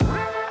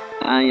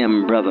I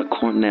am Brother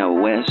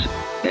Cornel West,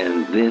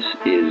 and this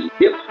is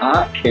Hip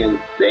Hop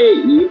Can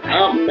Save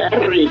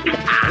America.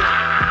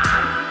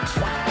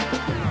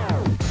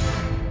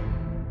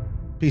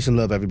 Peace and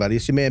love, everybody.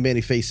 It's your man,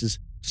 Manny Faces.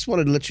 Just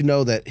wanted to let you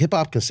know that Hip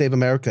Hop Can Save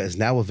America is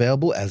now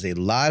available as a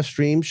live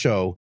stream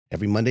show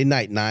every Monday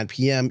night, 9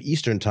 p.m.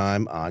 Eastern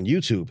Time on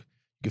YouTube.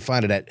 You can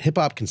find it at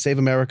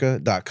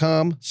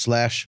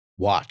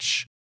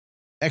hiphopcansaveamerica.com/watch.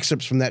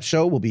 Excerpts from that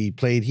show will be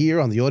played here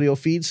on the audio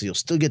feed, so you'll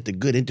still get the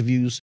good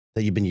interviews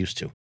that you've been used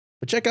to.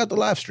 But check out the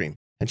live stream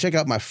and check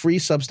out my free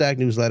Substack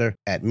newsletter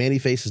at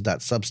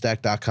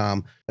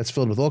mannyfaces.substack.com. That's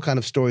filled with all kinds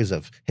of stories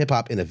of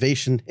hip-hop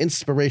innovation,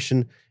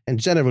 inspiration, and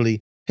generally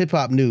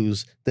hip-hop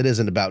news that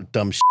isn't about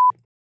dumb shit.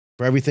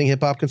 For everything Hip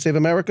Hop Can Save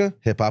America,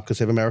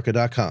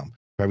 hiphopcansaveamerica.com.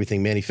 For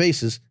everything Manny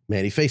Faces,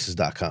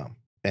 mannyfaces.com.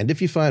 And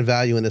if you find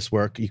value in this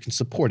work, you can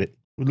support it.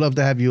 We'd love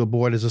to have you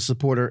aboard as a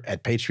supporter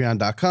at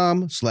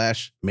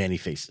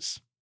patreon.com/mannyfaces.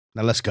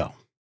 Now let's go.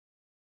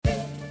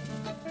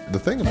 The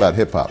thing about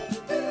hip hop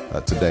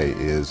today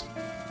is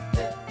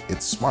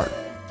it's smart.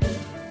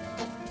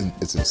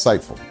 It's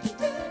insightful.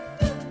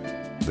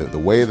 The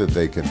way that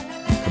they can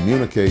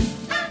communicate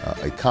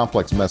a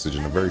complex message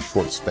in a very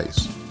short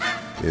space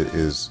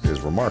is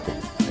remarkable.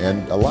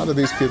 And a lot of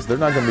these kids, they're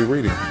not going to be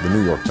reading the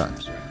New York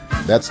Times.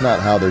 That's not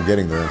how they're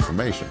getting their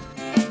information.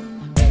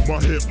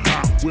 My hip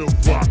hop will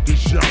rock and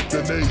shock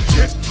the nation.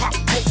 Hip hop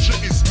culture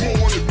is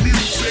more than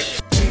music.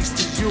 Peace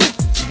to you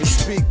and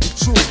speak the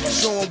truth.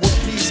 Show 'em what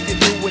peace can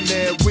do and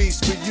they'll reach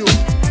for you.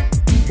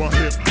 My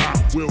hip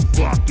hop will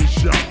rock and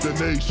shock the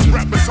nation.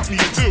 Rap is something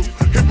you do.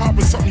 Hip hop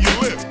is something you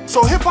live.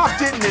 So hip hop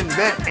didn't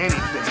invent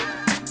anything,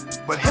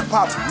 but hip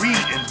hop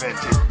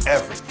reinvented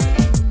everything.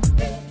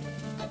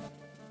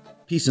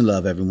 Peace and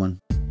love, everyone.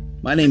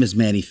 My name is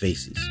Manny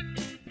Faces.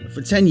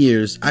 For 10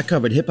 years, I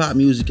covered hip-hop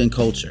music and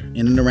culture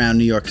in and around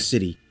New York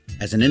City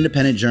as an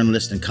independent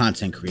journalist and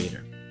content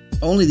creator.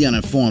 Only the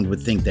uninformed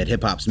would think that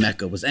hip-hop's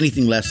mecca was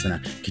anything less than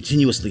a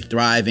continuously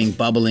thriving,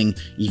 bubbling,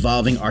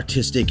 evolving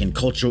artistic and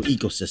cultural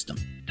ecosystem.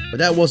 But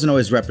that wasn't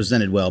always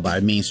represented well by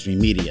mainstream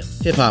media,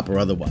 hip-hop or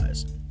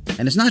otherwise.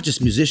 And it's not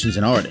just musicians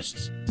and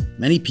artists.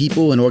 Many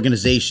people and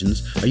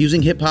organizations are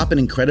using hip-hop in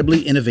incredibly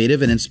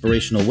innovative and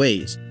inspirational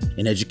ways,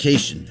 in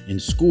education, in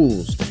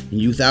schools, in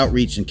youth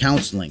outreach and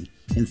counseling,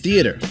 in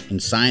theater, in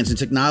science and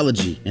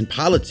technology, in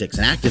politics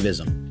and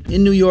activism,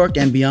 in New York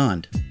and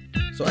beyond.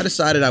 So I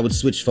decided I would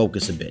switch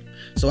focus a bit,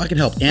 so I could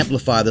help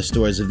amplify the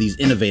stories of these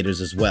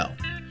innovators as well.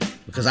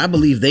 Because I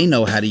believe they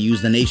know how to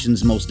use the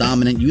nation's most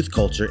dominant youth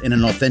culture in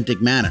an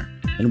authentic manner,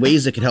 in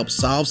ways that could help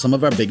solve some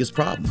of our biggest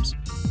problems.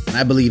 And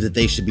I believe that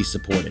they should be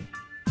supported,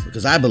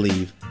 because I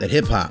believe that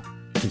hip-hop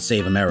can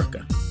save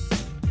America.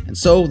 And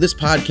so this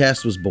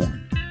podcast was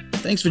born.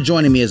 Thanks for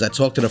joining me as I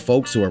talk to the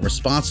folks who are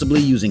responsibly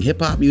using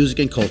hip-hop music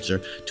and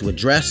culture to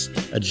address,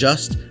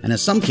 adjust, and in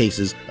some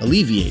cases,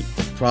 alleviate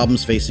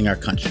problems facing our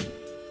country.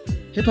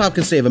 Hip Hop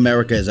Can Save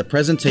America is a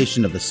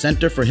presentation of the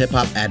Center for Hip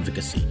Hop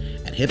Advocacy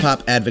at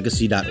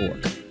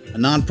hiphopadvocacy.org, a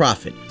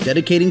nonprofit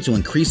dedicating to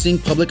increasing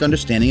public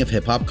understanding of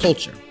hip-hop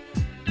culture.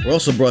 We're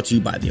also brought to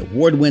you by the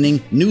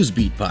award-winning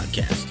Newsbeat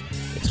podcast.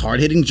 It's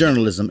hard-hitting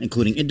journalism,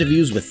 including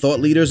interviews with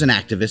thought leaders and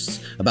activists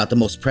about the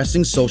most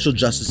pressing social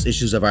justice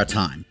issues of our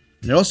time.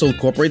 And it also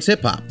incorporates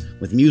hip-hop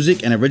with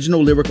music and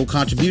original lyrical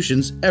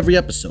contributions every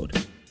episode.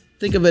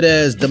 Think of it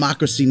as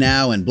Democracy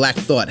Now! And Black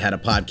Thought had a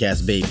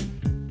podcast baby.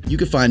 You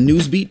can find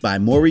Newsbeat by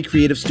Maury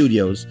Creative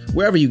Studios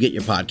wherever you get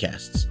your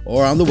podcasts,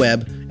 or on the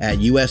web at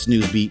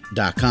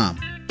usnewsbeat.com.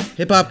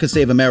 Hip Hop Can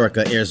Save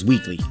America airs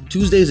weekly,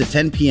 Tuesdays at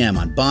 10 p.m.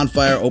 on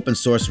Bonfire Open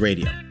Source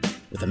Radio.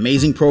 With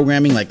amazing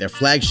programming like their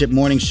flagship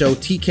morning show,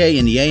 TK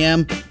in the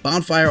AM,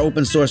 Bonfire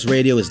Open Source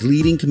Radio is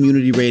leading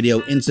community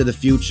radio into the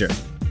future.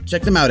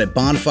 Check them out at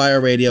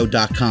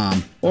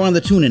bonfireradio.com or on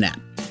the TuneIn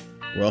app.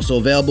 We're also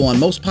available on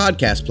most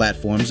podcast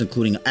platforms,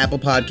 including Apple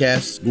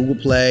Podcasts, Google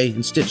Play,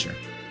 and Stitcher.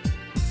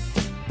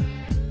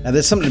 Now,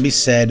 there's something to be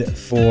said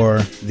for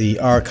the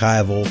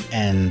archival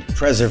and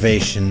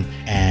preservation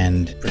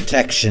and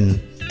protection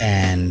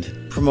and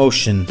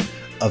promotion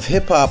of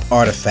hip-hop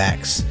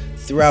artifacts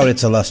throughout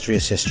its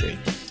illustrious history.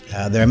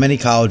 There are many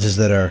colleges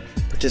that are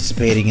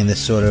participating in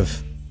this sort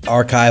of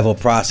archival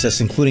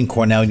process, including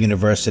Cornell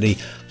University,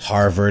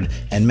 Harvard,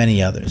 and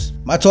many others.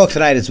 My talk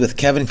tonight is with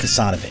Kevin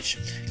Kasanovich.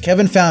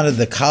 Kevin founded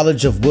the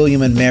College of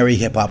William and Mary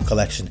Hip Hop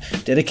Collection,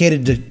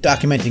 dedicated to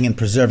documenting and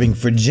preserving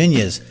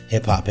Virginia's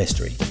hip hop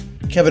history.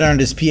 Kevin earned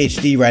his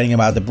PhD writing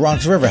about the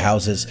Bronx River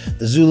Houses,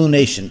 the Zulu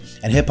Nation,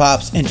 and hip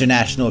hop's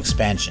international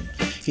expansion.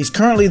 He's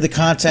currently the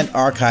content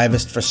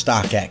archivist for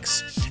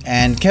StockX,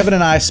 and Kevin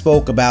and I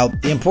spoke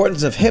about the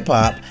importance of hip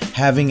hop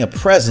having a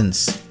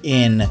presence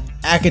in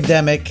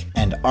academic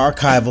and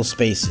archival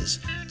spaces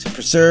to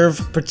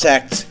preserve,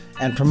 protect,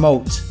 and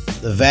promote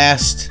the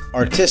vast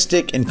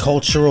artistic and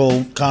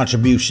cultural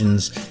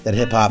contributions that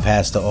hip hop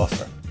has to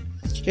offer.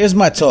 Here's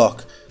my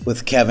talk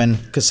with Kevin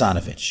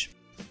Kasanovich.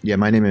 Yeah,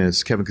 my name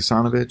is Kevin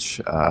Kasanovich.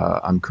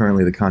 I'm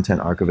currently the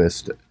content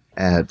archivist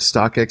at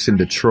StockX in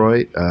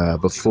Detroit.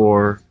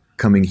 Before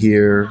coming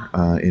here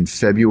in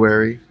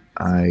February,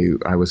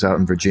 I was out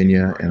in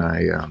Virginia, and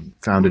I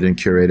founded and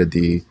curated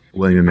the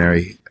William and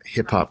Mary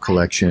Hip Hop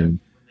Collection,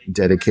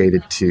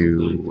 dedicated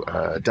to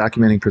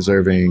documenting,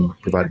 preserving,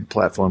 providing a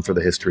platform for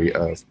the history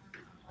of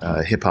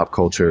hip hop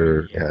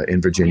culture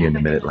in Virginia and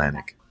the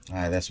Mid-Atlantic. All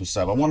right, that's what's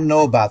up. I want to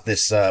know about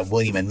this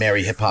William and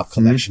Mary Hip Hop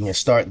Collection. We'll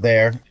start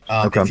there.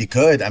 Okay. If you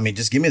could, I mean,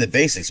 just give me the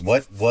basics.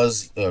 What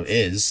was or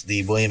is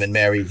the William and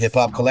Mary Hip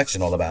Hop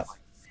Collection all about?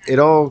 It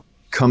all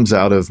comes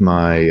out of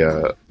my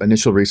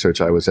initial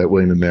research. I was at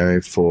William and Mary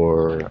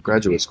for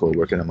graduate school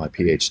working on my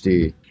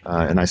PhD,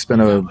 and I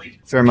spent a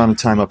fair amount of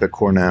time up at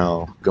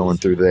Cornell going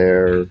through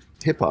their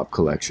hip-hop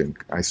collection.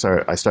 I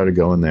started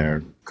going there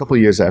a couple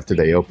of years after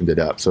they opened it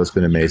up, so it's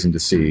been amazing to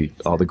see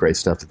all the great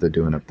stuff that they're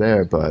doing up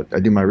there. But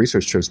I do my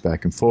research trips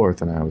back and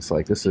forth, and I was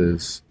like, this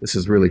is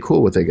really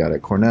cool what they got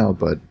at Cornell.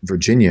 But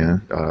Virginia,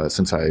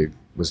 since I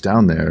was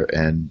down there,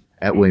 and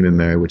at William and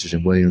Mary, which is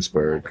in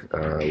Williamsburg,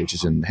 which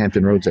is in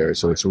Hampton Roads area,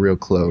 so it's real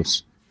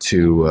close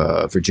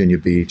to Virginia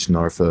Beach,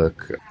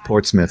 Norfolk,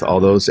 Portsmouth,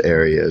 all those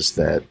areas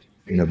that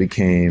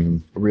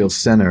became a real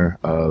center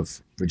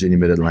of Virginia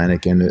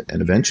Mid-Atlantic and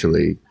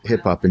eventually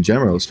hip-hop in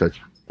general,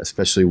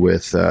 especially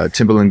with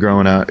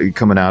Timbaland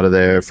coming out of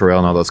there, Pharrell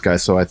and all those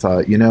guys. So I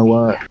thought, you know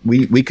what,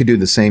 we could do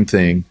the same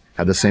thing,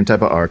 have the same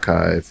type of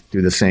archive,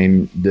 do the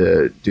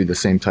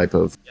same type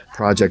of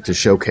project to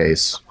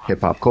showcase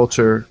hip-hop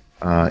culture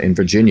in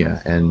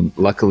Virginia. And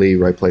luckily,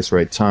 right place,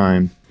 right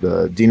time,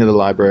 the dean of the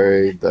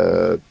library,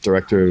 the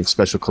director of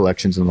special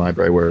collections in the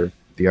library where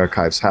the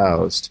archive's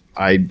housed,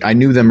 I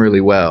knew them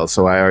really well,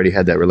 so I already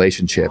had that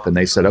relationship, and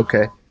they said,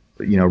 okay,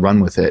 run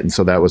with it. And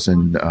so that was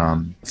in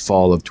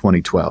fall of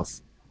 2012.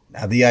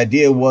 Now, the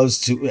idea was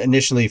to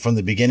initially, from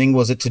the beginning,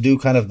 was it to do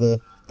kind of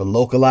the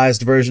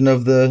localized version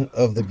of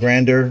the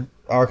grander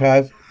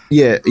archive?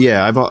 Yeah.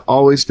 I've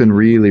always been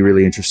really,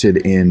 really interested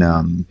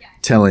in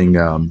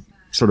telling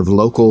sort of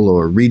local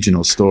or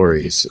regional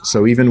stories.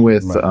 So even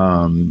with,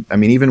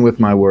 even with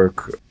my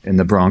work in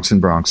the Bronx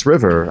and Bronx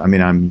River,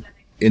 I'm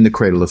in the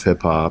cradle of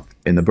hip hop,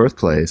 in the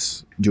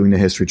birthplace, doing the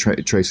history,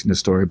 tracing the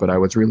story. But I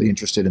was really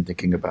interested in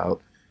thinking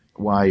about,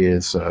 why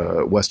is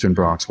Western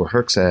Bronx where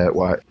Herc's at?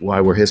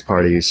 Why were his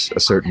parties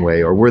a certain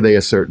way, or were they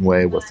a certain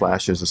way? Were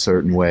Flashes a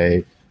certain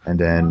way? And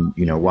then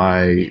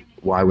why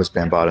was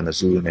Bambaataa and the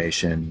Zulu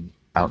Nation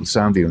out in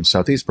Soundview in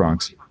Southeast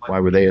Bronx? Why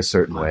were they a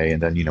certain way?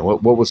 And then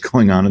what was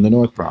going on in the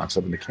North Bronx,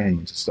 up in the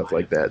canyons and stuff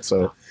like that.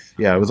 So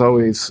yeah, I was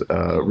always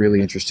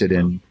really interested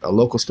in a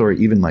local story,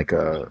 even like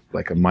a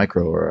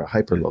micro or a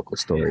hyper local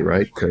story,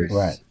 right?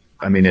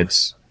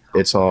 Because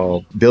it's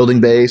all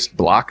building based,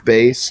 block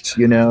based,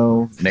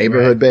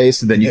 neighborhood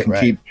based, and then you can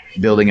keep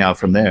building out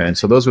from there. And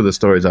so those were the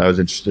stories I was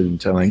interested in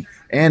telling,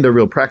 and a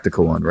real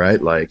practical one,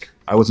 right? Like,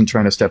 I wasn't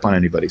trying to step on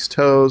anybody's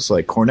toes.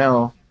 Like,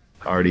 Cornell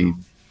already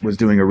was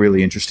doing a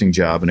really interesting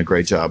job and a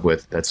great job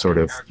with that sort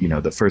of,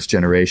 the first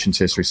generation's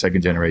history,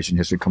 second generation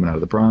history coming out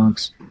of the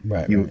Bronx.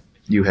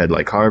 You had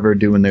like Harvard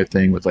doing their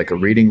thing with like a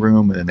reading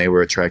room, and then they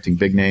were attracting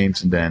big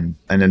names. And then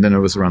it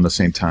was around the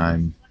same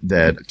time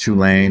that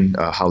Tulane,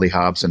 Holly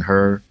Hobbs and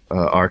her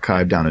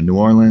archive down in New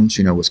Orleans,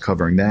 was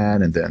covering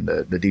that. And then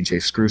the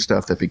DJ Screw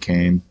stuff that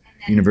became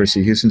University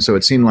of Houston. So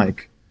it seemed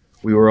like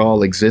we were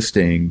all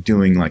existing,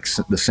 doing like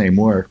the same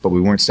work, but we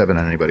weren't stepping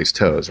on anybody's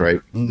toes, right?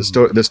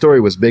 Mm. The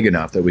story was big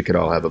enough that we could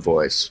all have a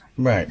voice.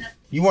 Right.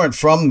 You weren't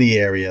from the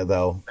area,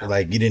 though.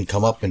 Like, you didn't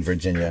come up in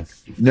Virginia.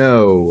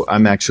 No,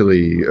 I'm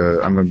actually,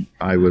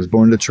 I was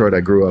born in Detroit. I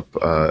grew up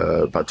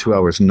about 2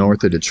 hours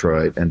north of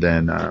Detroit. And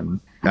then I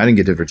didn't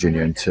get to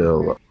Virginia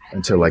until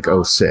like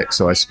 2006.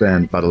 So I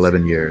spent about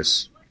 12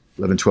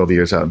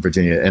 years out in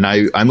Virginia. And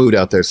I moved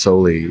out there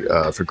solely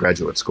for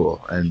graduate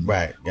school. And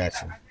right,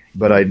 gotcha.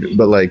 But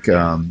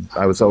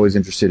I was always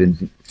interested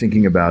in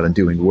thinking about and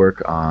doing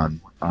work on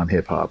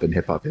hip hop and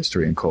hip hop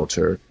history and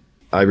culture.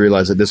 I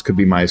realized that this could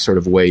be my sort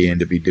of way in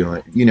to be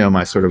doing,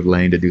 my sort of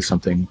lane to do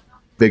something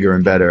bigger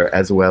and better,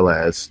 as well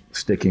as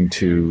sticking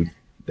to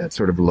that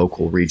sort of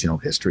local regional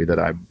history that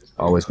I've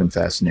always been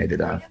fascinated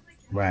on.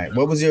 Right.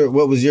 What was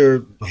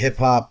your hip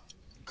hop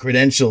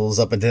credentials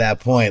up until that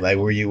point? Like,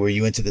 were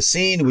you into the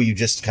scene? Were you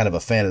just kind of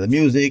a fan of the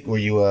music? Were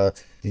you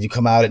did you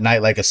come out at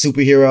night like a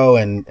superhero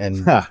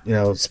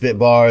and spit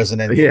bars and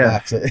then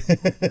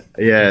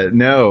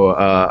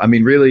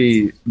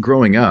really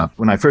growing up,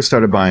 when I first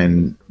started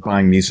buying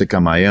music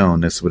on my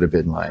own, this would have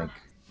been like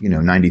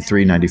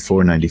 93,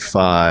 94,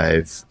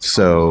 95.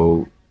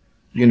 So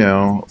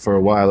for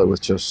a while it was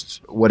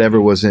just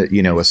whatever was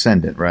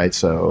ascendant, right?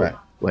 So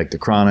like the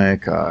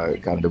Chronic,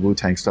 got into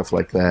Wu-Tang, stuff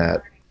like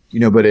that.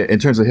 But in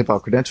terms of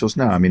hip-hop credentials,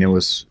 no. It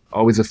was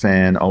always a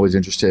fan, always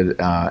interested,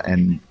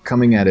 and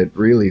coming at it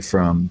really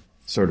from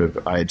sort of,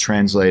 I had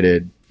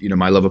translated,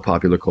 my love of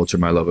popular culture,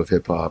 my love of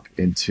hip-hop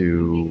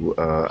into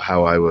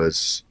how I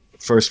was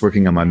first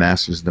working on my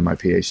master's and then my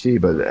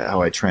PhD, but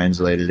how I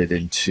translated it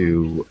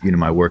into,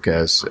 my work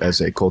as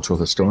a cultural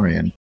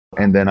historian.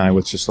 And then I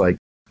was just like,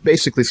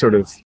 basically sort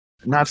of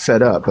not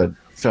fed up, but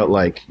felt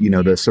like,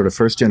 the sort of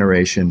first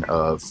generation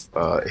of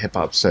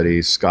hip-hop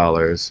studies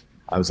scholars.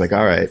 I was like,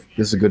 all right,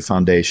 this is a good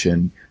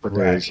foundation, but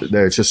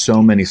there's just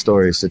so many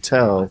stories to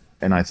tell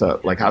And I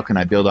thought, like, how can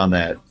I build on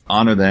that,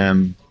 honor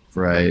them,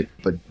 right,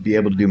 but be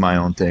able to do my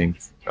own thing,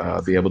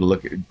 be able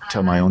to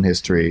tell my own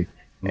history,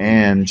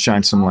 and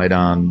shine some light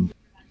on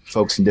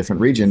folks in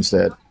different regions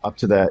that up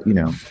to that,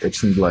 it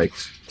seemed like,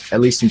 at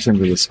least in terms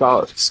of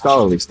the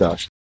scholarly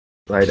stuff,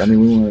 right? I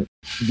mean, we were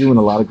doing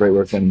a lot of great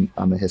work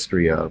on the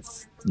history of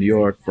New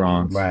York,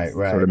 Bronx, right.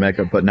 sort of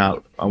Mecca, but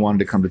now I wanted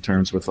to come to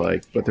terms with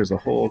but there's a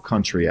whole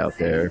country out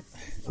there.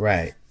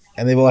 Right.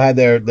 And they've all had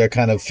their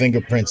kind of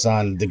fingerprints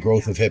on the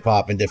growth of hip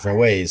hop in different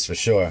ways, for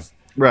sure.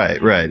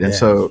 Right. And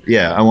so,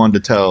 I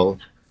wanted to tell,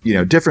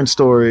 different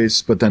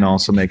stories, but then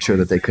also make sure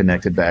that they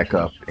connected back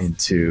up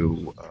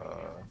into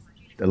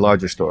the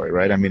larger story,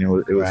 right? I mean, it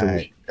was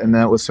and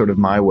that was sort of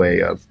my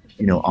way of,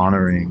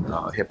 honoring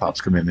hip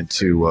hop's commitment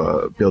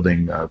to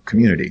building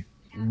community.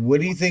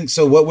 What do you think?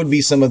 So what would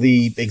be some of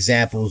the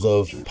examples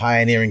of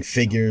pioneering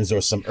figures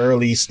or some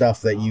early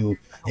stuff that you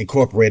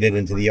incorporated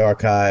into the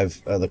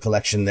archive, the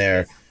collection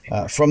there,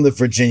 from the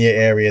Virginia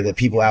area that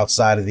people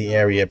outside of the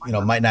area,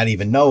 might not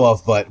even know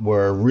of, but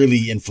were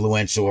really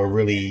influential or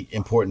really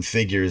important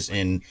figures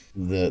in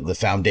the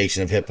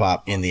foundation of hip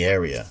hop in the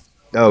area?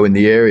 Oh, in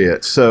the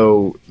area.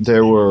 So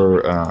there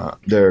are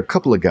a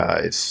couple of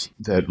guys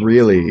that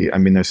really, I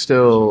mean, they're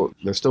still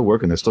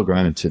working, they're still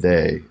grinding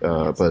today.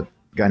 But a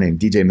guy named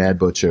DJ Mad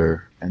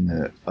Butcher and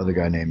the other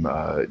guy named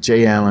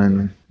Jay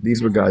Allen.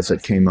 These were guys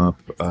that came up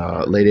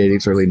late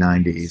 80s, early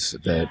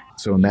 90s.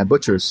 So Mad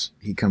Butcher's,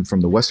 he come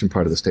from the western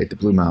part of the state, the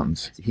Blue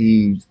Mountains.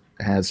 He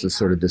has this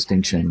sort of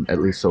distinction,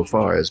 at least so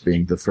far, as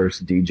being the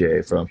first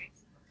DJ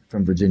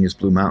from Virginia's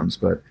Blue Mountains.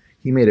 But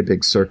he made a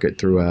big circuit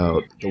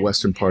throughout the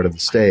western part of the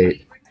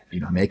state,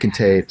 making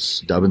tapes,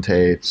 dubbing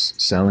tapes,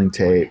 selling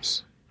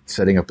tapes,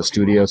 setting up a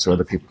studio so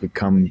other people could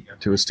come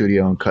to a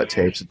studio and cut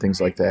tapes and things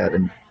like that.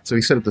 And so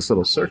he set up this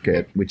little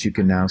circuit, which you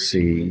can now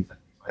see,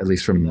 at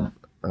least from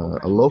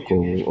a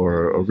local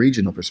or a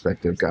regional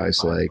perspective,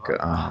 guys like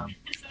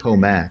Poe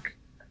Mac,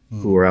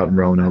 who are out in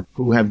Roanoke,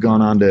 who have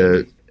gone on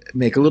to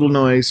make a little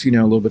noise, a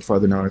little bit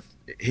farther north,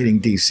 hitting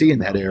D.C. in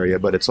that area,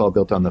 but it's all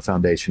built on the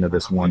foundation of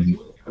this one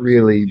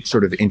really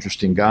sort of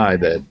interesting guy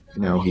that,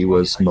 he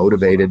was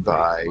motivated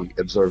by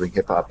observing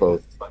hip hop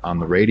both on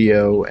the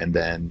radio and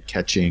then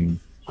catching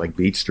like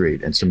Beat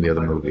Street and some of the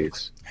other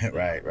movies.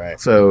 Right.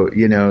 So,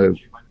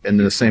 and in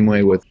the same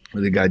way with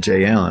the guy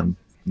Jay Allen,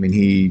 I mean,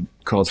 he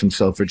calls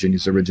himself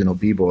Virginia's original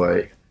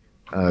B-boy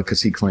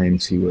because he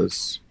claims he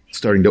was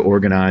starting to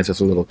organize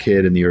as a little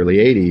kid in the early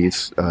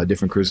 80s,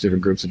 different crews,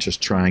 different groups, and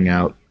just trying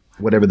out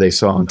whatever they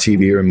saw on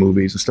TV or in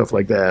movies and stuff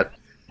like that.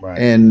 Right.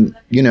 And,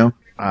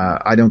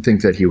 I don't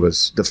think that he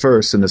was the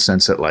first in the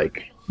sense that,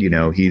 like,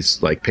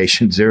 he's like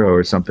patient zero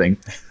or something.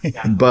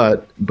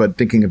 but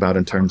thinking about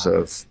in terms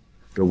of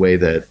the way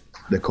that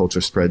the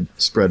culture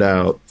spread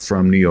out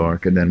from New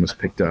York and then was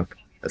picked up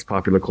as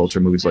popular culture,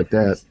 movies like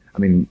that, I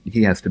mean,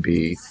 he has to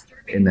be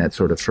in that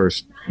sort of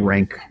first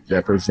rank,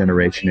 that first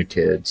generation of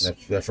kids.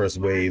 That first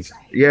wave.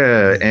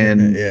 Yeah,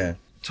 and yeah.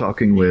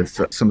 Talking with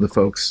some of the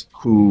folks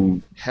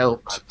who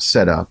helped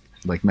set up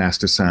like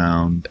Master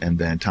Sound and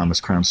then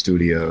Thomas Crown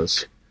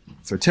Studios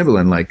for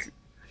Timbaland, like,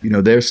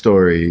 their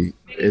story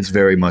is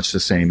very much the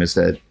same as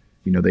that.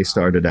 They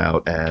started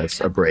out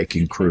as a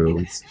breaking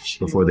crew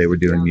before they were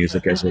doing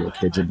music as little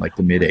kids in like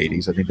the mid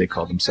 80s. I think they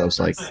called themselves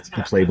like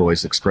the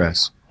Playboys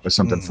Express or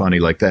something funny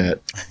like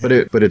that.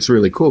 But it's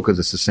really cool because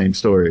it's the same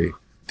story.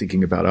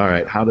 Thinking about, all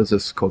right, how does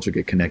this culture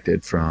get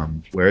connected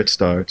from where it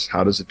starts?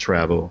 How does it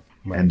travel?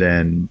 Right.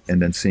 And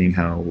then seeing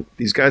how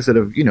these guys that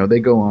have, they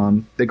go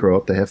on, they grow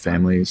up, they have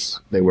families,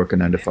 they work a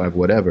 9 to 5,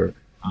 whatever.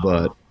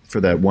 But for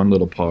that one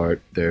little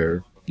part,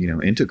 they're,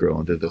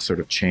 integral into the sort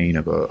of chain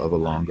of a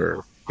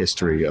longer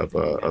history of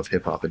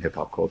hip hop and hip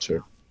hop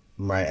culture.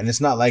 Right. And it's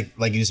not like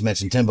you just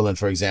mentioned Timbaland,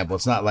 for example.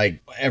 It's not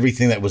like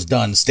everything that was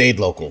done stayed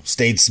local,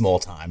 stayed small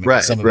time.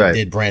 Right. Some of it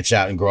did branch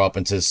out and grow up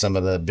into some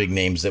of the big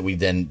names that we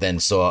then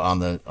saw on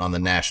the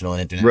national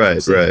and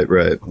international scene.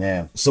 Right.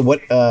 Yeah. So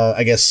what,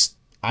 I guess,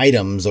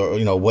 items or,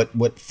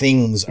 what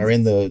things are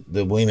in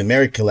the William and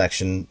Mary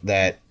collection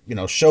that,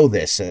 show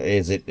this?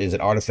 Is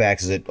it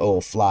artifacts? Is it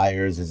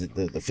flyers? Is it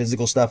the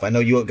physical stuff? I know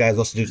you guys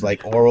also do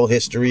like oral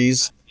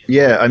histories.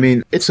 Yeah, I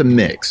mean, it's a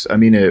mix. I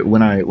mean,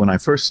 when I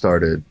first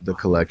started the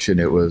collection,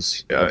 it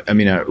was,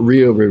 a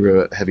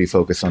real heavy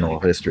focus on oral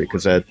history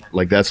because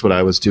that's what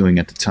I was doing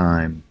at the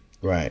time.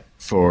 Right.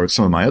 For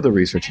some of my other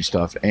research and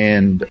stuff,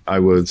 and I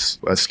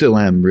still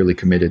am really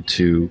committed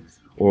to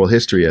oral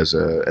history as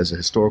a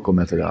historical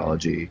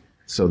methodology,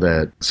 so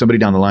that somebody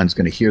down the line is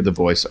going to hear the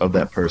voice of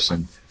that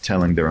person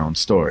telling their own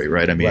story,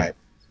 right? I mean, right.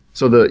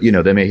 So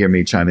they may hear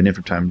me chiming in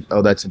from time.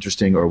 Oh, that's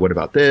interesting, or what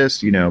about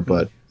this?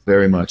 But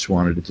very much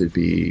wanted it to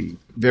be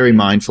very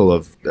mindful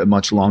of a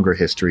much longer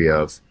history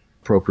of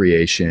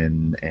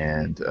appropriation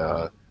and,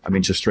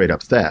 just straight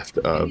up theft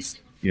of,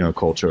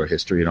 culture or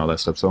history and all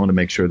that stuff. So I want to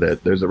make sure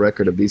that there's a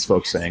record of these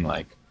folks saying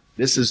like,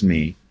 this is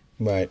me,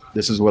 right?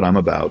 This is what I'm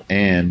about.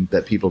 And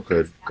that people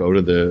could go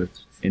to the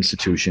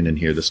institution and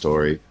hear the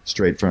story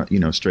straight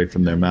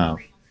from their mouth.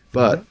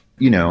 But,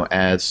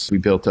 as we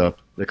built up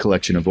the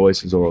collection of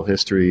voices, oral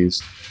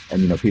histories,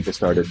 and, you know, people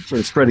started sort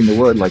of spreading the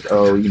word, like,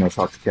 oh, you know,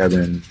 talk to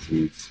Kevin,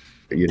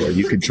 you know,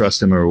 you could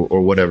trust him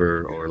or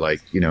whatever, or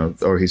like, you know,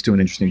 or he's doing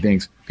interesting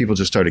things. People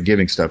just started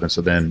giving stuff. And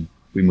so then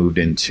we moved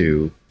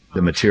into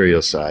the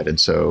material side. And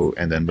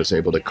then was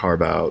able to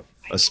carve out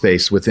a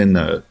space within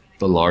the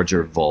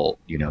larger vault,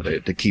 you know,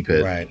 to keep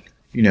it, right,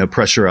 you know,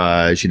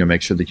 pressurized, you know,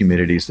 make sure the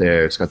humidity's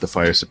there. It's got the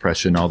fire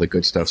suppression, all the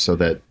good stuff, so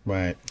that.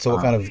 Right. So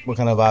what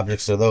kind of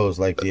objects are those?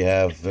 Like, do you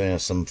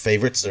have some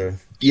favorites or?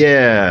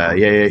 Yeah.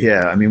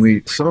 I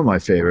mean, some of my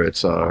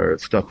favorites are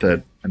stuff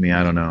that, I mean,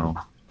 I don't know,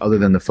 other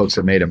than the folks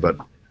that made them, but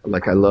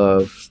like I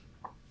love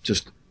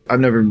I've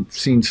never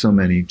seen so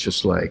many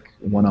just like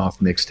one-off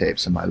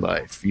mixtapes in my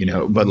life, you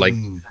know, but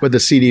the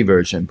CD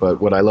version. But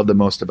what I love the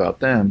most about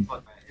them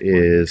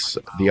is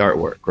the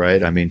artwork,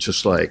 right? I mean,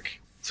 just like,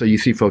 so you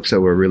see folks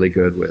that were really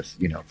good with,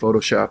 you know,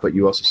 Photoshop, but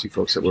you also see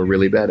folks that were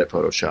really bad at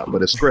Photoshop,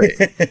 but it's great,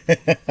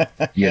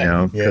 you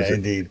know? Yeah,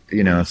 indeed.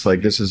 You know, it's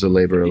like, this is a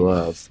labor of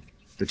love.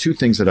 The two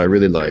things that I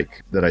really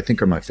like, that I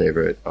think are my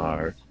favorite,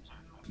 are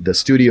the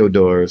studio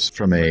doors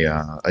from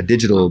a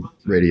digital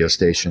radio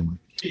station.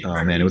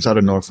 Man, it was out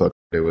of Norfolk.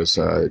 It was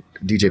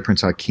DJ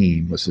Prince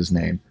Hakeem was his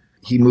name.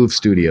 He moved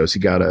studios. He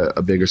got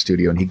a bigger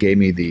studio, and he gave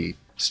me the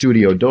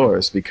studio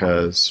doors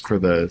because for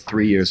the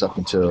 3 years up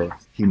until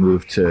he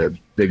moved to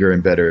bigger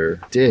and better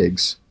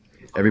digs,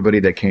 everybody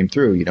that came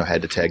through, you know,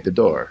 had to tag the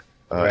door,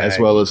 as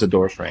well as a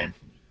door frame.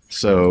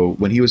 So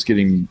when he was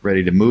getting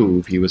ready to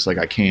move, he was like,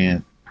 I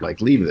can't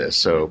like leave this.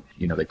 So,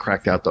 you know, they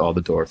cracked out all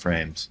the door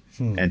frames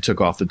and took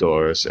off the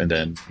doors. And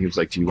then he was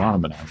like, do you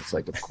want them? And I was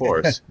like, of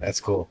course. That's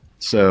cool.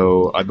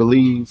 So I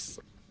believe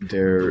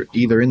they're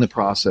either in the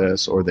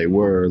process or they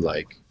were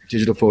like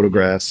digital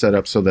photographs set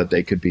up so that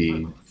they could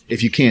be,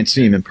 if you can't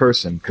see them in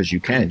person, because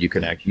you can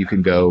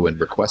go and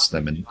request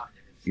them. And,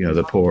 you know,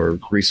 the poor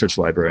research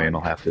librarian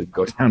will have to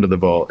go down to the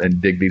vault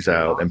and dig these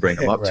out and bring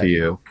them up to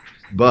you.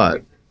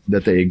 But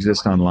that they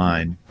exist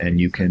online and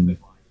you can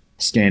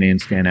scan in,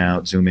 scan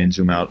out, zoom in,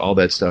 zoom out, all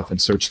that stuff,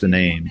 and search the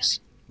names.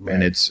 Right.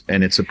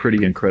 And it's a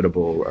pretty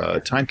incredible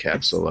time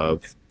capsule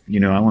of, you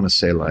know, I want to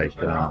say like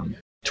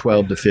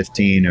 12 to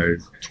 15 or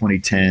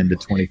 2010 to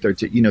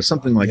 2013, you know,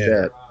 something like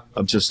that,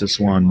 of just this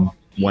one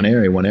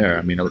era.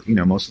 I mean, you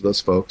know, most of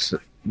those folks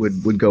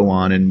would go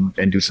on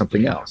and do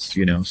something else,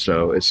 you know.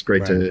 So it's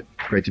great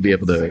to be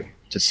able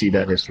to see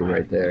that history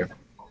right there.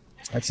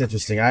 That's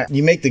interesting.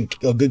 You make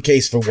a good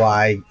case for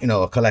why, you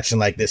know, a collection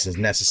like this is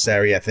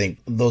necessary. I think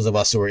those of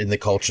us who are in the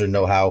culture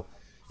know how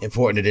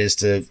important it is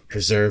to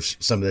preserve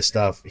some of this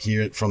stuff,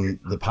 hear it from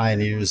the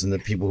pioneers and the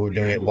people who are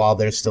doing it while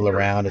they're still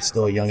around. It's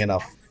still a young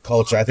enough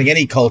culture. I think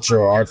any culture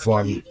or art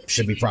form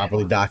should be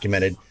properly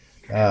documented.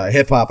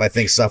 Hip hop, I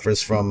think,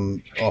 suffers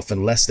from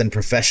often less than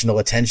professional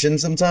attention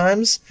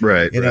sometimes.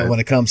 Right. You know, when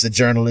it comes to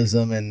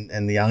journalism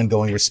and the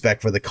ongoing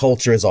respect for the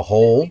culture as a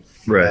whole.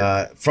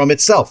 Right. From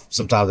itself.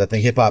 Sometimes I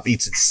think hip hop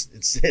eats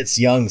its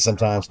young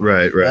sometimes.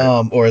 Right.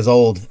 Or as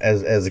old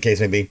as the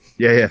case may be.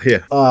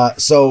 Yeah.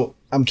 So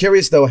I'm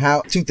curious though,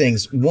 how two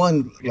things.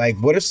 One, like,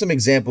 what are some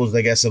examples,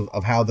 I guess,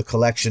 of how the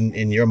collection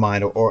in your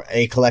mind, or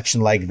a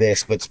collection like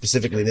this, but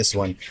specifically this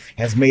one,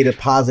 has made a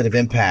positive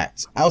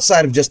impact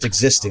outside of just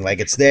existing? Like,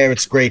 it's there,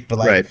 it's great, but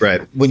like,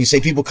 when you say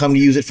people come to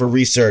use it for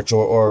research,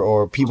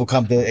 or people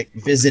come to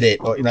visit it,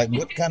 or, you know,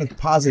 what kind of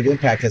positive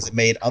impact has it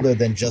made other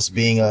than just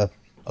being a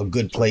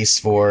good place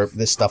for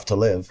this stuff to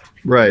live?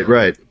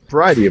 Right.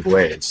 Variety of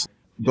ways,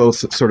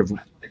 both sort of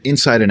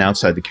inside and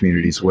outside the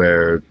communities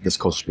where this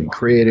culture is being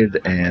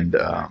created and,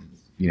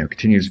 you know,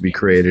 continues to be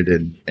created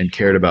and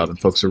cared about, and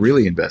folks are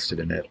really invested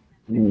in it.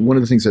 One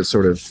of the things that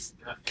sort of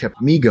kept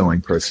me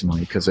going personally,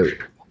 because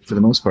for the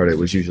most part, it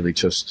was usually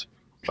just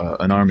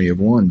an army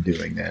of one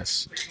doing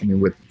this. I mean,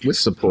 with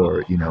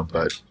support, you know,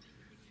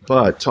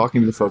 but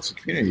talking to the folks in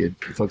the community,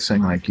 folks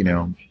saying like, you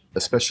know,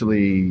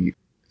 especially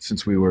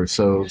since we were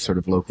so sort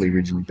of locally,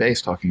 regionally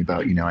based, talking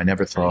about, you know, I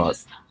never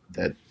thought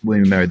that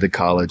William & Mary, the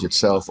college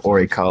itself, or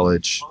a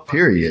college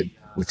period,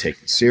 would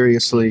take me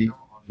seriously,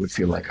 would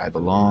feel like I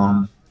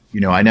belong.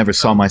 You know, I never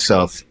saw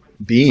myself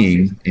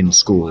being in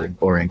school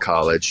or in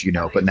college, you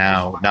know, but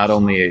now not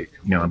only, you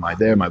know, am I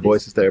there, my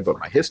voice is there, but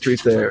my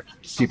history's there.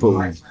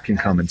 People can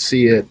come and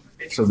see it.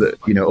 So that,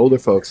 you know, older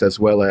folks, as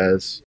well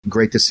as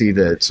great to see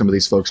that some of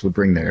these folks would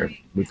bring their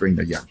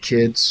young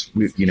kids,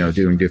 you know,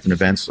 doing different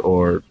events.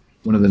 Or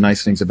one of the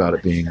nice things about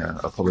it being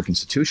a public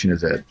institution is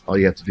that all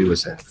you have to do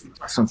is have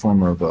some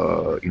form of,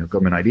 you know,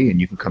 government ID,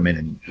 and you can come in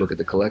and look at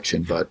the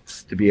collection. But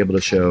to be able to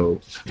show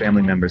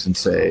family members and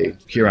say,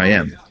 here I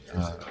am,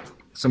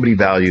 somebody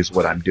values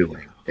what I'm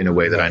doing in a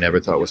way that I never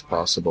thought was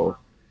possible.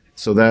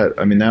 So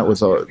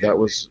that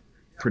was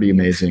pretty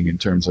amazing in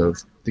terms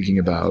of thinking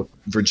about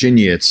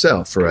Virginia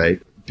itself,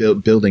 right?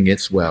 Building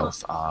its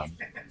wealth on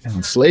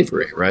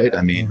slavery, right?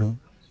 I mean,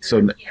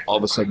 so all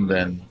of a sudden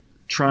then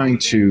trying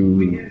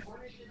to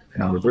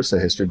not reverse that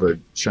history, but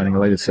shining a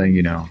light and saying,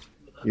 you know,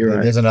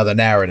 there's another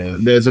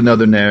narrative. There's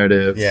another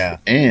narrative. Yeah.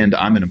 And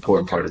I'm an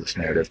important part of this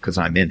narrative because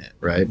I'm in it,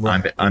 right?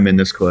 I'm in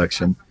this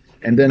collection.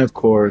 And then, of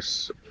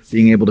course,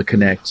 being able to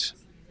connect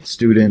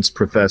students,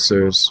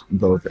 professors,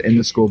 both in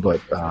the school,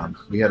 but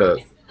we had a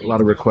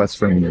lot of requests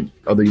from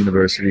other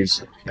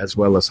universities as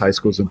well as high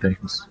schools and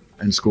things,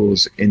 and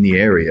schools in the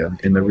area,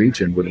 in the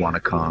region, would want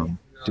to come,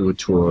 do a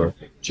tour,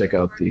 check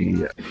out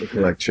the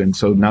collection.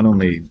 So not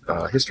only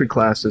history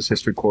classes,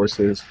 history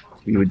courses,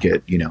 we would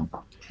get,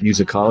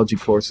 musicology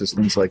courses,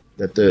 things like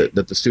that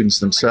the students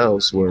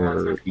themselves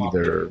were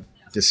either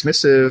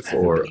dismissive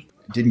or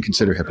didn't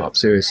consider hip hop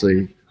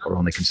seriously, or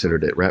only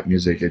considered it rap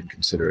music, didn't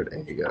consider it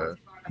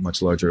a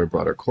much larger,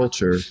 broader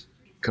culture,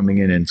 coming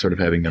in and sort of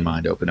having their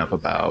mind open up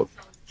about,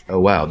 oh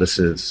wow, this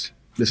is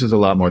a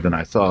lot more than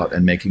I thought,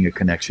 and making a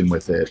connection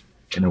with it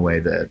in a way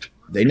that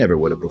they never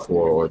would have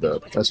before, or the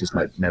professors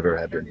might never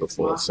have been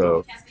before.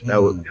 So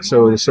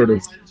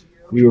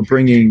we were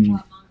bringing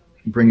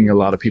a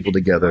lot of people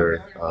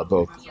together,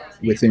 both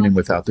within and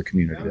without the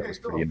community. That was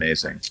pretty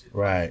amazing.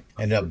 Right.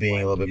 Ended up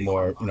being a little bit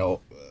more,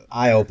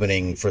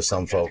 eye-opening for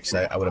some folks,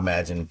 I would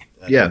imagine.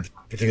 Yeah.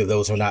 Particularly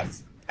those who are not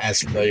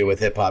as familiar with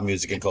hip hop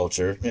music and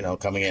culture,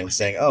 coming in and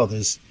saying, oh,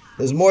 there's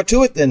more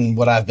to it than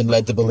what I've been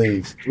led to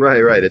believe.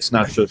 Right. It's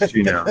not just,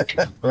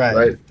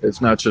 right.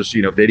 It's not just,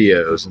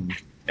 videos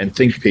and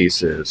think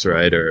pieces,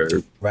 right? Or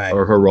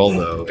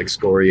Geraldo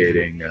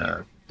excoriating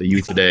the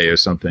youth today or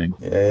something.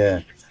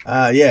 Yeah.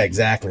 Yeah,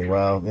 exactly.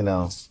 Well,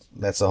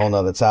 that's a whole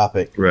nother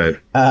topic. Right.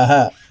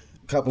 A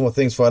couple more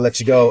things before I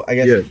let you go. I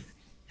guess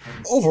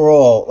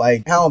overall,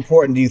 how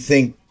important do you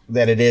think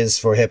that it is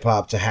for hip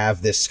hop to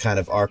have this kind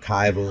of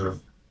archival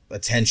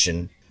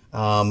attention?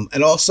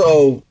 And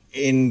also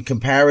in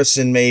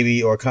comparison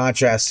maybe, or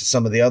contrast to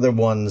some of the other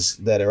ones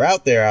that are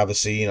out there,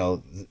 obviously,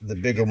 the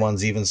bigger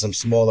ones, even some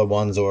smaller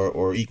ones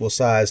or equal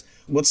size.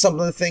 What's some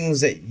of the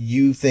things that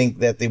you think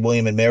that the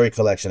William and Mary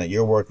collection, that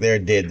your work there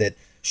did, that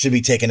should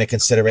be taken into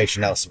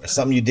consideration elsewhere?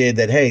 Something you did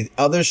that, hey,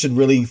 others should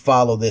really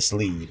follow this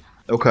lead.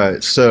 Okay,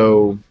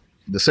 so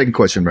the second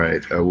question,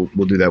 right,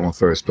 we'll do that one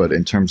first. But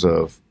in terms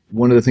of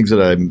one of the things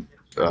that I'm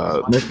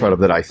most proud of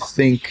that I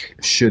think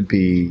should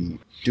be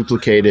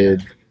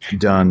duplicated,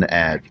 done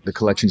at the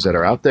collections that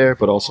are out there,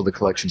 but also the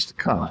collections to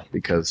come,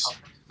 because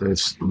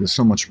there's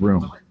so much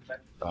room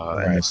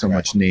and there's so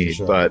much need.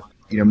 Sure. But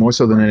more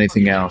so than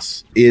anything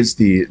else is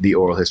the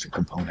oral history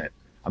component.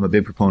 I'm a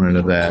big proponent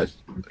of that,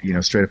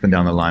 straight up and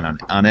down the line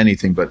on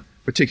anything, but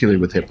particularly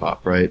with hip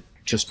hop, right?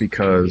 Just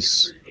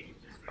because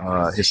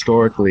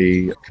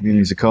historically,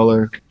 communities of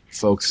color,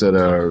 folks that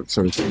are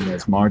sort of seen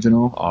as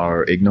marginal,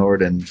 are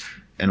ignored, and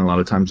a lot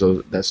of times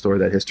that story,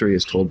 that history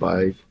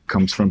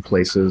comes from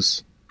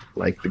places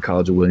like the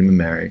College of William and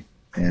Mary,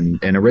 and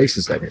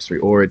erases that history,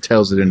 or it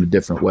tells it in a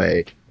different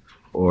way,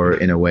 or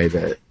in a way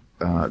that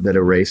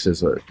erases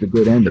the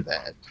good and the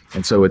bad.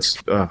 And so it's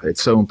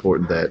so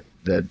important that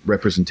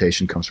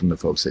representation comes from the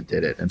folks that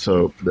did it. And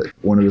so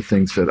one of the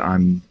things that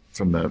I'm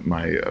from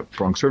my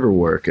Bronx River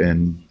work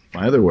and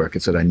my other work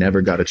is that I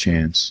never got a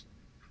chance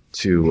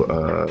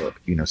to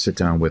sit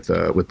down with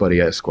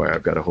Buddy Esquire.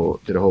 Did a whole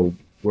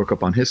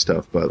workup on his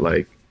stuff, but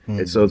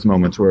it's those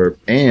moments where,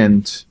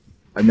 and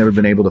I've never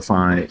been able to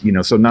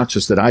find, so not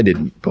just that I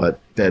didn't, but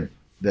that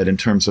in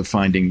terms of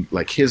finding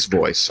his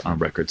voice on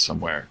record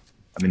somewhere.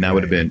 I mean, that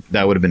would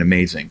have been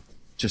amazing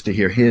just to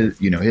hear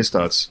his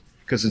thoughts.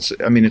 Because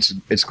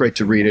it's great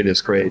to read it.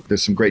 It's great.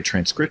 There's some great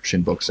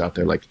transcription books out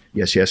there. Like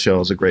Yes Yes Show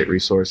is a great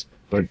resource.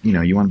 But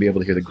you want to be able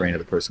to hear the grain of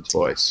the person's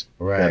voice,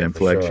 that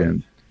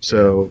inflection. Sure.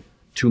 So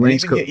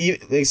Tulane's like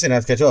I said,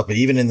 not to cut you off, but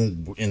even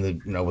in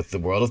the with the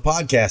world of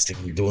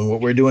podcasting, doing what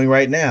we're doing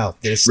right now,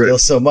 there's still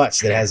so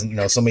much that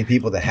hasn't, so many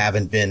people that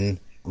haven't been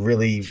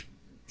really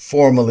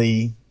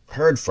formally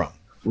heard from.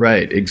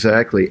 Right.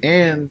 Exactly.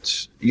 And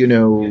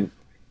so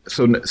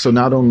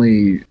not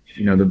only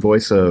the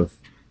voice of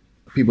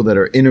people that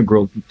are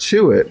integral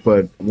to it,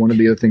 but one of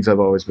the other things I've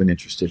always been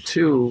interested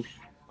too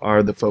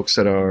are the folks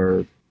that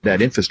are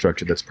that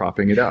infrastructure that's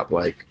propping it up,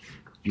 like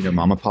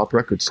mom and pop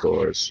record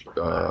stores,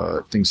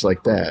 things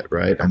like that,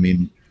 right? I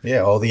mean,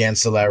 all the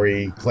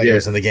ancillary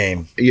players in the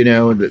game.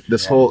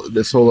 This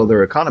whole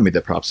other economy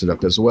that props it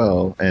up as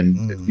well,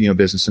 and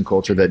business and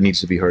culture that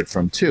needs to be heard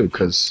from too,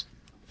 because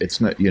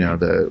it's not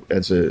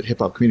as a hip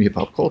hop community, hip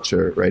hop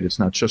culture, right? It's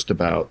not just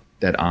about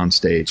that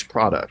onstage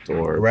product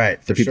or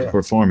the people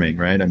performing,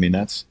 right? I mean,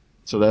 that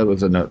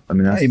was enough. I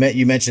mean,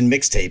 you mentioned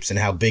mixtapes and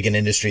how big an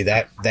industry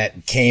that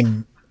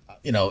came,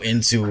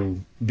 into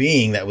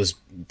being. That was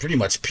pretty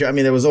much pure. I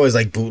mean, there was always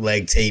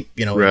bootleg tape,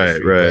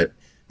 right.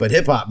 But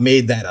hip hop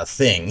made that a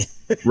thing,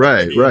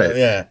 right.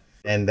 Yeah.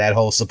 And that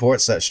whole support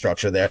set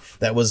structure there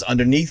that was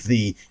underneath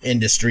the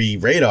industry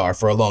radar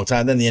for a long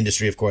time. Then the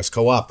industry, of course,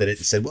 co-opted it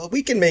and said, well,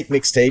 we can make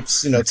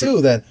mixtapes, too.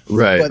 Then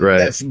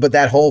but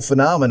that whole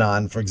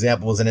phenomenon, for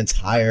example, was an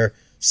entire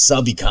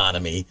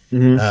sub-economy,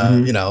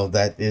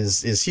 that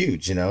is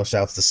huge.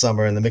 Shouts to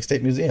Summer and the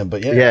Mixtape Museum.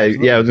 But I was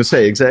gonna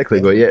say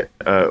exactly.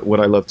 But what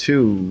I love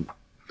too,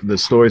 the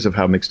stories of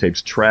how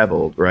mixtapes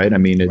traveled, right? I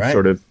mean,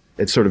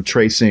 it's sort of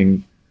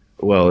tracing.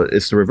 Well,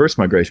 it's the reverse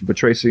migration, but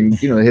tracing,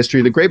 the history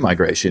of the Great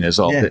Migration is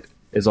all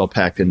is all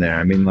packed in there.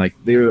 I mean, like,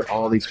 there are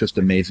all these just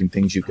amazing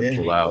things you can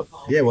pull out.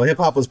 Yeah, well, hip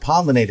hop was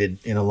pollinated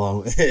in a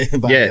long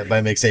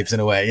by mixtapes in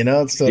a way, you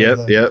know. It's sort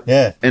of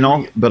yeah.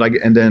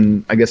 And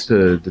then I guess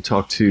to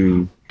talk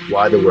to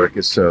why the work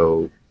is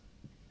so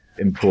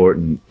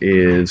important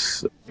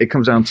is it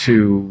comes down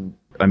to,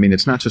 I mean,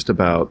 it's not just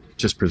about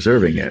just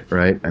preserving it,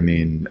 right? I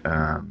mean,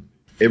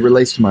 it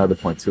relates to my other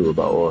point too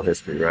about oral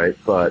history, right?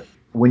 But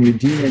when you're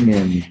dealing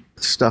in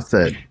stuff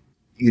that,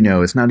 you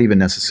know, it's not even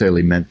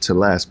necessarily meant to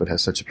last, but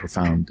has such a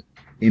profound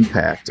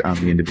impact on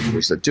the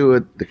individuals that do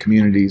it, the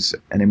communities,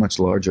 and a much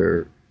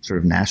larger sort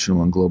of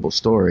national and global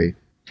story,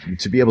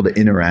 to be able to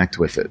interact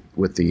with it,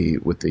 with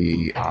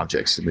the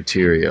objects, the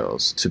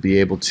materials, to be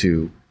able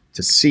to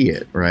see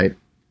it, right?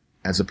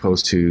 As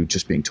opposed to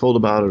just being told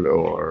about it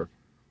or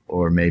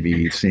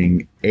maybe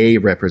seeing a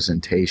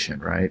representation,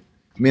 right?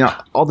 I mean,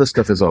 all this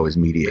stuff is always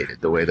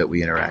mediated, the way that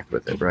we interact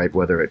with it, right?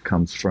 Whether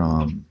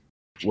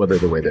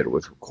the way that it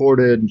was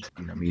recorded,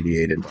 you know,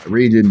 mediated by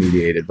region,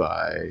 mediated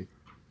by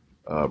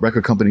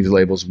record companies,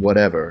 labels,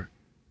 whatever.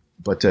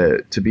 But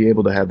to be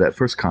able to have that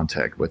first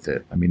contact with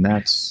it, I mean,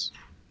 that's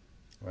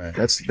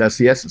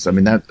the essence. I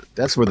mean,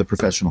 that's where the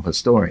professional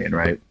historian,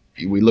 right?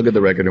 We look at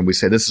the record and we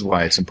say, this is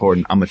why it's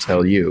important. I'm going to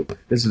tell you.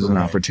 This is an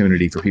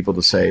opportunity for people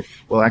to say,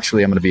 well,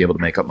 actually, I'm going to be able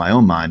to make up my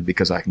own mind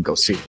because I can go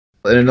see it.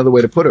 And another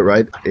way to put it,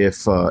 right?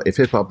 If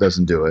hip hop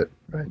doesn't do it,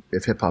 right?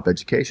 If hip hop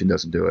education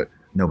doesn't do it,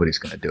 nobody's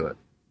going to do it.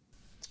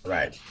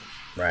 Right.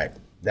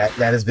 That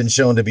has been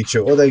shown to be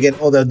true. Or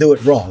they'll do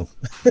it wrong.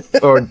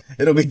 Or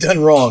it'll be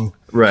done wrong.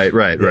 Right.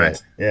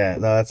 Yeah,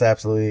 no, that's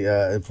absolutely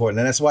important.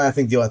 And that's why I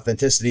think the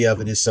authenticity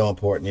of it is so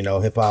important. You know,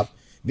 hip hop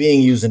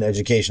being used in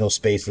educational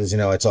spaces. You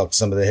know, I talked to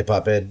some of the hip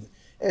hop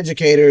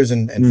educators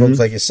and folks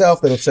like yourself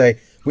that'll say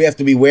we have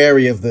to be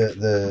wary of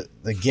the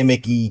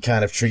gimmicky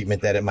kind of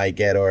treatment that it might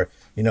get, or,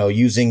 you know,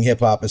 using hip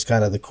hop as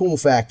kind of the cool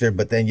factor,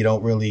 but then you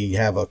don't really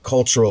have a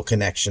cultural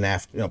connection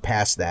after, you know,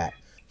 past that.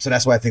 So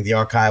that's why I think the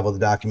archival, the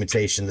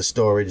documentation, the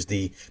storage,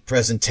 the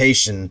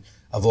presentation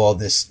of all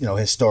this, you know,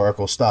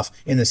 historical stuff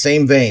in the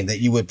same vein that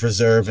you would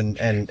preserve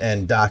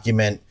and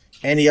document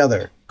any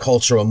other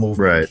cultural movement,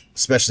 right,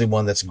 especially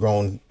one that's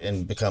grown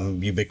and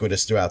become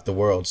ubiquitous throughout the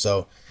world.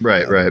 So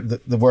right.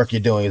 The work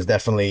you're doing is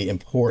definitely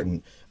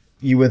important.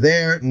 You were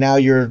there, now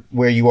you're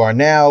where you are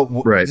now.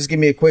 Right. Just give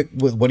me a quick,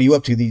 what are you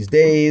up to these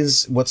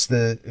days? What's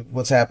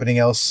happening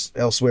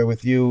elsewhere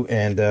with you?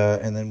 And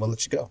then we'll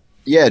let you go.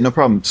 Yeah, no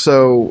problem.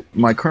 So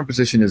my current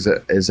position is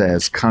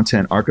as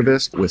content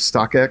archivist with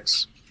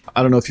StockX.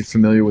 I don't know if you're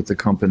familiar with the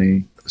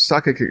company.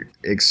 StockX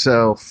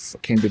itself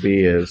came to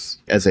be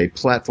as a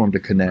platform to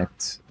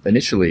connect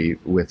initially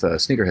with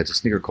sneakerheads and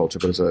sneaker culture,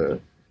 but as the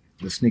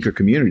sneaker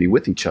community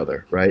with each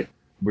other, right?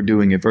 We're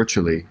doing it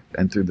virtually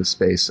and through the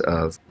space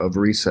of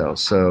resale.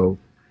 So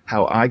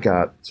how I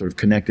got sort of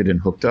connected and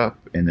hooked up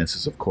in this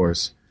is, of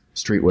course,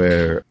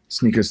 streetwear,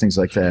 sneakers, things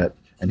like that,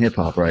 and hip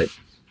hop, right?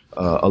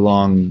 A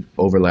long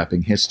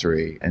overlapping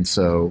history. And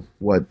so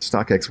what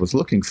StockX was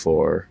looking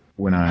for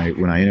when I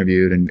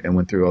interviewed and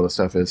went through all the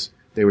stuff is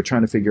they were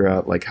trying to figure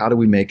out, like, how do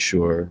we make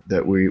sure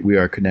that we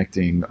are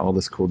connecting all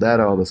this cool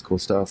data, all this cool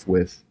stuff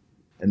with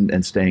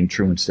and staying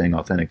true and staying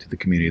authentic to the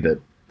community that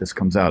this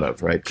comes out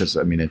of, right? Because,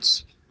 I mean,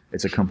 it's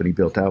a company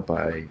built out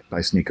by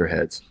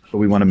sneakerheads, but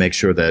we want to make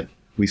sure that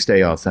we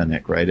stay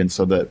authentic, right? And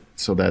so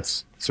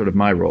that's sort of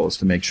my role, is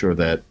to make sure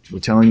that we're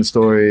telling the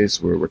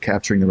stories, we're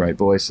capturing the right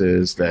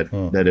voices, that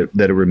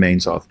it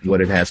remains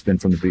what it has been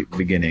from the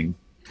beginning,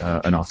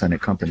 an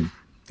authentic company.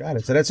 Got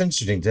it. So that's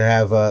interesting to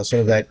have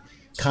sort of that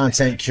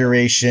content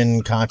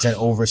curation, content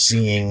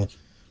overseeing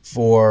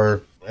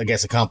for, I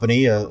guess, a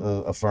company,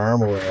 a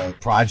firm, or a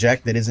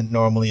project that isn't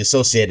normally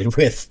associated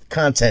with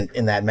content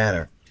in that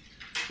manner.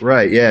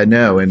 Right. Yeah.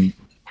 No. And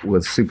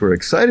was super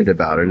excited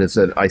about it is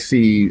that I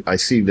see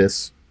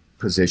this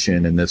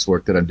position and this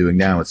work that I'm doing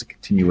now as a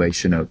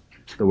continuation of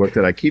the work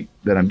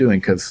that I'm doing,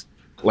 because,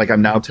 like,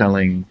 I'm now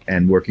telling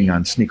and working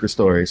on sneaker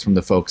stories from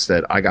the folks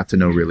that I got to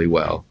know really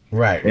well,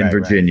 right, in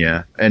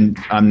Virginia, and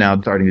I'm now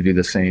starting to do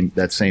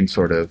that same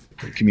sort of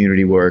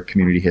community work,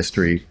 community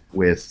history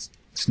with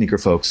sneaker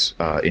folks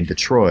in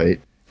Detroit,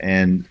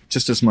 and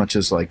just as much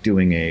as like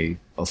doing a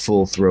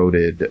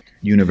full-throated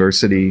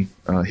university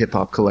hip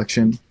hop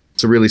collection.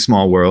 It's a really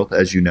small world,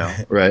 as you know,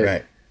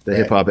 right? The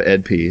hip hop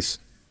ed piece.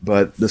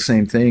 But the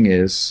same thing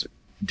is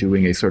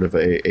doing a sort of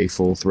a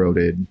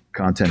full-throated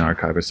content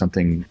archive or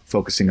something,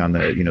 focusing on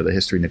the, you know, the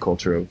history and the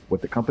culture of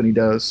what the company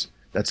does.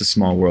 That's a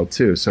small world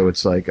too. So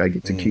it's like I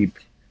get to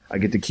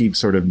keep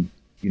sort of,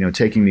 you know,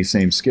 taking these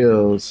same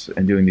skills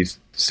and doing these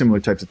similar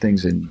types of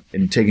things and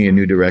taking a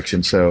new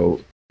direction.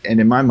 So, and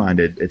in my mind,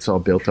 it's all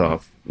built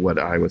off what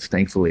I was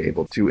thankfully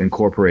able to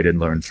incorporate and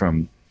learn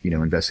from, you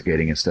know,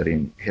 investigating and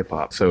studying hip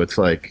hop. So it's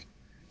like,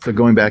 so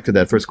going back to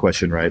that first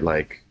question, right?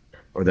 Like,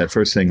 or that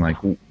first thing, like,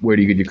 where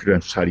do you get your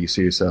credentials? How do you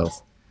see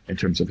yourself in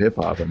terms of hip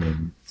hop? I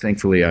mean,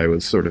 thankfully I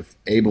was sort of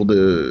able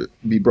to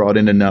be brought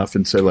in enough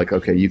and say, like,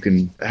 okay, you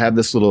can have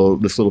this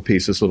little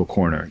piece, this little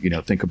corner, you know,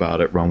 think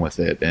about it, run with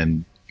it.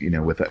 And, you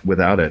know,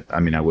 without it,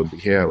 I mean, I wouldn't be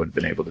here. I wouldn't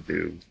have been able to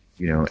do,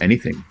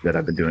 anything that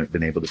I've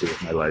been able to do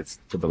with my life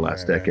for the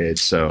last decade.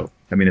 So,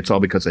 I mean, it's all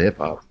because of hip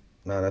hop.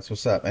 No, that's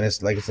what's up. And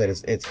it's like I said,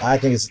 I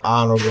think it's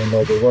honorable and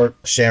noble work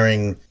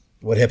sharing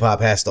what hip hop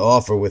has to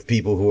offer with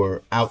people who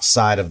are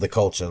outside of the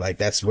culture. Like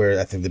that's where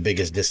I think the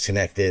biggest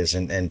disconnect is.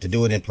 And to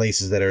do it in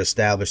places that are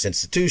established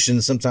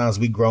institutions, sometimes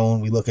we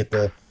look at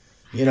the,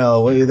 they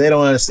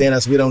don't understand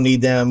us. We don't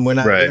need them. We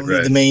don't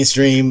need the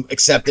mainstream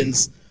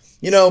acceptance,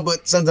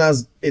 but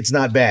sometimes it's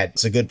not bad.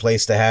 It's a good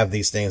place to have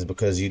these things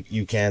because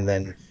you can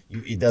then,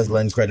 it does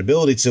lend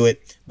credibility to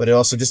it, but it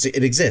also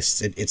it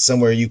exists. It's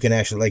somewhere you can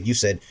actually, like you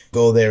said,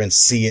 go there and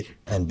see it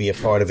and be a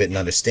part of it and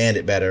understand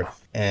it better.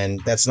 And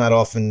that's not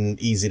often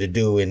easy to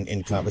do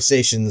in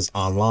conversations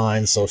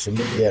online, social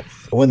media.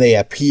 But when they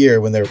appear,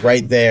 when they're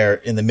right there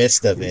in the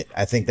midst of it,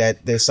 I think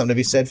that there's something to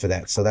be said for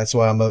that. So that's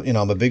why I'm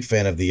a big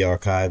fan of the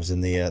archives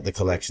and the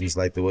collections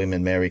like the William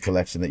and Mary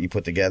collection that you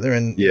put together.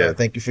 And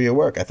thank you for your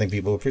work. I think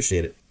people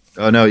appreciate it.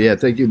 Oh no, yeah,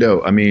 thank you.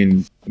 No, I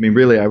mean,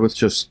 really,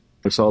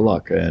 it's all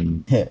luck,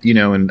 and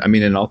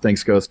and all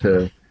thanks goes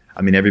to,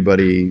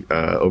 everybody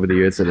over the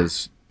years that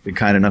has been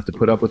kind enough to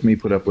put up with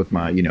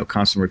my,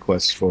 constant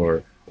requests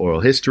for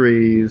oral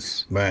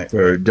histories,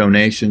 for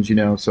donations,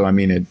 So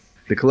the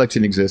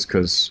collection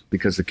exists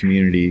because the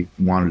community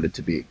wanted it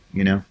to be,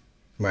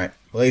 Right.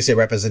 Well, like you say,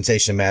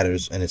 representation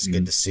matters, and it's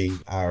good to see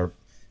our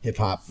hip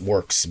hop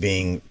works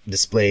being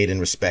displayed and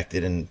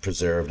respected and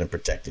preserved and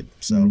protected.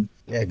 So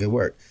yeah, good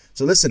work.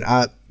 So listen,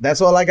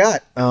 that's all I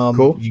got.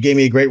 Cool. You gave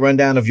me a great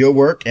rundown of your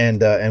work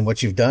and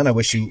what you've done. I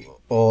wish you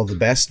all the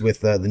best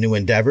with the new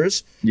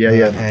endeavors.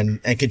 And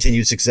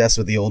continued success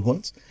with the old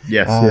ones.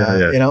 Yes.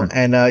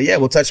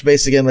 We'll touch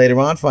base again later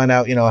on. Find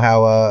out,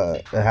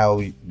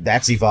 how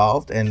that's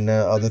evolved and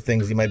other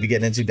things you might be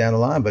getting into down the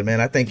line. But man,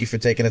 I thank you for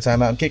taking the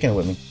time out and kicking it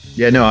with me.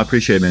 Yeah, no, I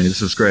appreciate it, man.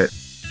 This was great.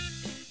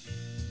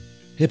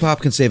 Hip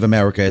Hop Can Save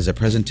America is a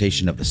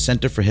presentation of the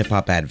Center for Hip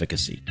Hop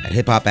Advocacy at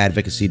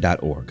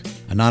hiphopadvocacy.org,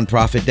 a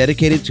nonprofit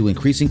dedicated to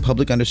increasing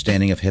public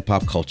understanding of hip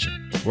hop culture.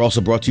 We're also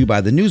brought to you by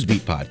the Newsbeat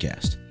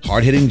podcast,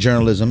 hard-hitting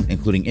journalism,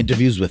 including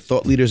interviews with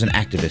thought leaders and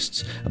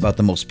activists about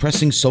the most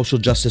pressing social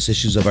justice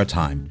issues of our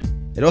time.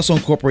 It also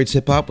incorporates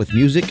hip hop with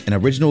music and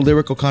original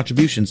lyrical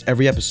contributions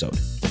every episode.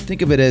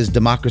 Think of it as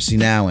Democracy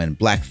Now! And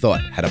Black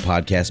Thought had a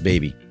podcast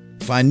baby.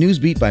 Find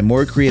Newsbeat by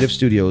More Creative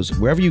Studios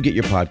wherever you get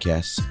your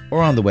podcasts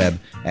or on the web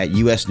at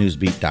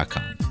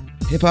usnewsbeat.com.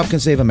 Hip Hop Can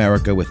Save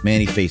America with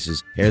Manny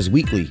Faces airs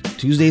weekly,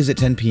 Tuesdays at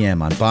 10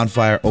 p.m. on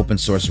Bonfire Open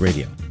Source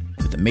Radio.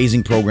 With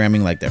amazing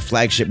programming like their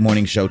flagship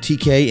morning show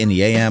TK in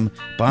the AM,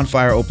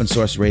 Bonfire Open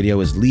Source Radio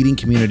is leading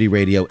community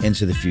radio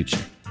into the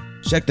future.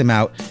 Check them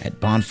out at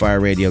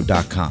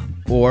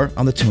bonfireradio.com or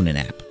on the TuneIn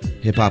app.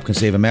 Hip Hop Can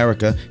Save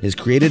America is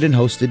created and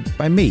hosted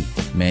by me,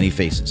 Manny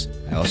Faces.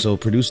 I also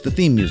produce the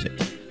theme music.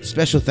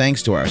 Special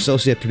thanks to our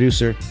associate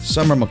producer,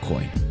 Summer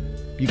McCoy.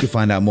 You can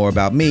find out more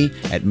about me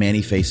at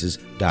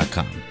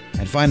mannyfaces.com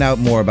and find out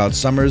more about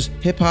Summer's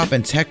hip-hop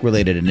and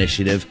tech-related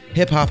initiative,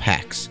 Hip Hop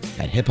Hacks,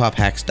 at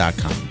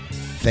hiphophacks.com.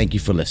 Thank you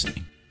for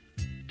listening.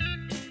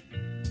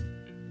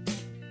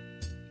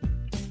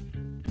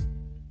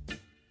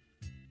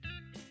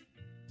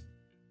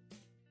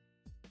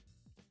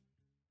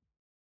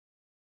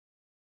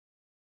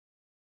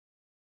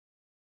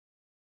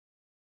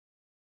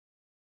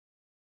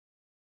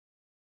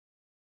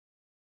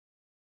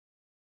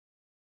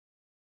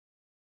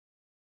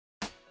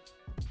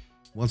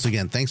 Once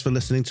again, thanks for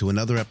listening to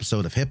another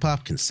episode of Hip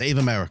Hop Can Save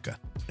America,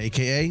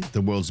 aka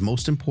the world's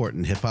most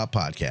important hip hop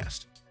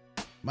podcast.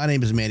 My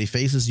name is Manny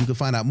Faces. You can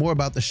find out more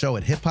about the show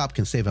at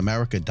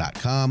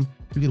hiphopcansaveamerica.com.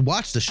 You can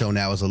watch the show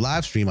now as a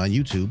live stream on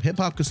YouTube,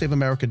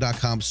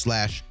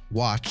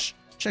 hiphopcansaveamerica.com/watch.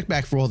 Check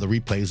back for all the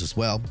replays as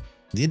well.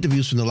 The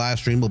interviews from the live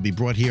stream will be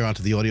brought here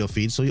onto the audio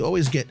feed, so you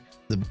always get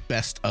the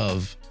best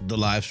of the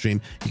live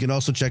stream. You can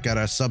also check out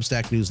our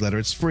Substack newsletter.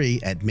 It's free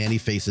at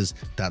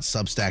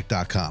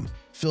mannyfaces.substack.com.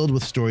 Filled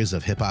with stories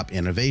of hip-hop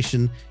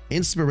innovation,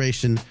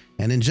 inspiration,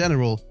 and in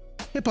general,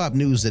 hip-hop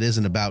news that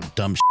isn't about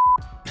dumb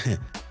shit.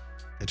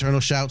 Eternal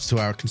shouts to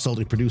our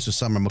consulting producer,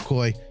 Summer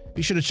McCoy.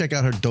 Be sure to check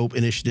out her dope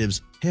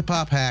initiatives, Hip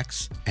Hop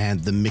Hacks,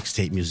 and the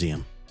Mixtape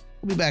Museum.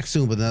 We'll be back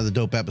soon with another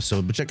dope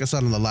episode, but check us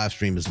out on the live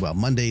stream as well.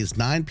 Mondays,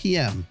 9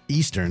 p.m.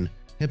 Eastern,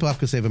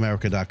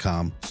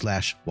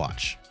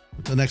 hiphopcansaveamerica.com/watch.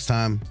 Until next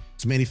time,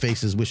 it's Manny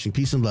Faces wishing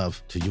peace and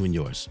love to you and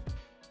yours.